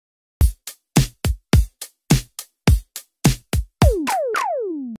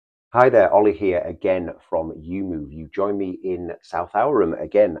Hi there, Ollie here again from YouMove. You join me in Southowram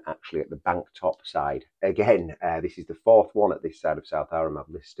again, actually at the bank top side. Again, this is the fourth one at this side of Southowram I've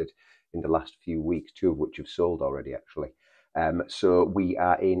listed in the last few weeks, two of which have sold already actually. So we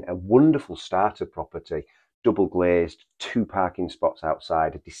are in a wonderful starter property, double glazed, two parking spots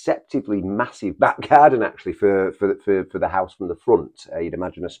outside, a deceptively massive back garden actually for the house from the front. You'd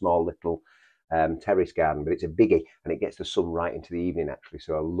imagine a small little terrace garden, but it's a biggie and it gets the sun right into the evening actually,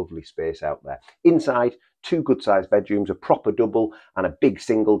 so a lovely space out there. Inside, two good sized bedrooms, a proper double and a big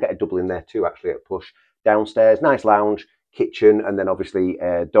single. Get a double in there too actually at a push. Downstairs, nice lounge, kitchen, and then obviously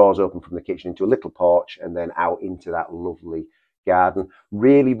doors open from the kitchen into a little porch and then out into that lovely garden.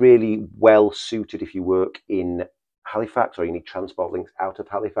 Really well suited if you work in Halifax or you need transport links out of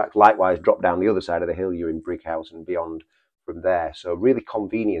Halifax. Likewise, drop down the other side of the hill, you're in Brighouse and beyond from there. So really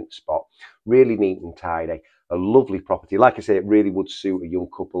convenient spot, really neat and tidy, a lovely property. Like I say, it really would suit a young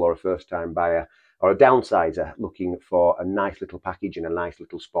couple or a first time buyer or a downsizer looking for a nice little package in a nice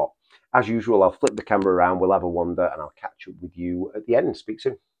little spot. As usual, I'll flip the camera around, we'll have a wander and I'll catch up with you at the end. Speak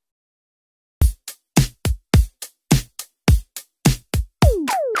soon.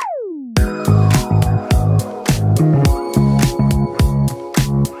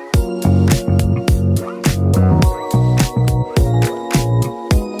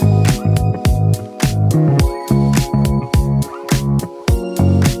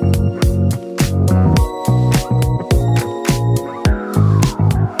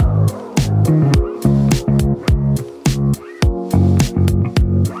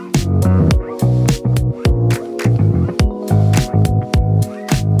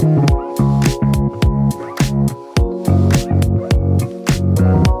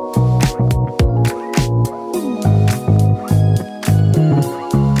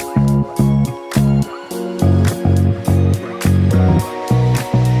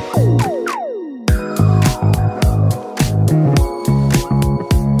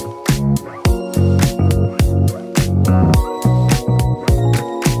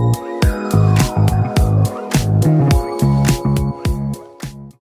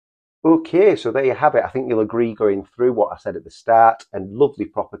 Okay, so there you have it. I think you'll agree going through what I said at the start, and lovely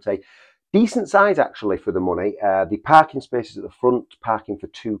property. Decent size actually for the money. The parking spaces at the front, parking for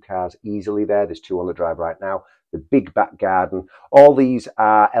two cars easily there. There's two on the drive right now. The big back garden. All these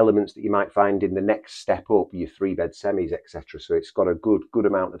are elements that you might find in the next step up, your 3-bed semis, etc. So it's got a good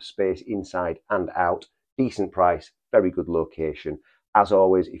amount of space inside and out. Decent price, very good location. As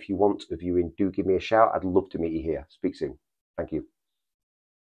always, if you want a viewing, do give me a shout. I'd love to meet you here. Speak soon. Thank you.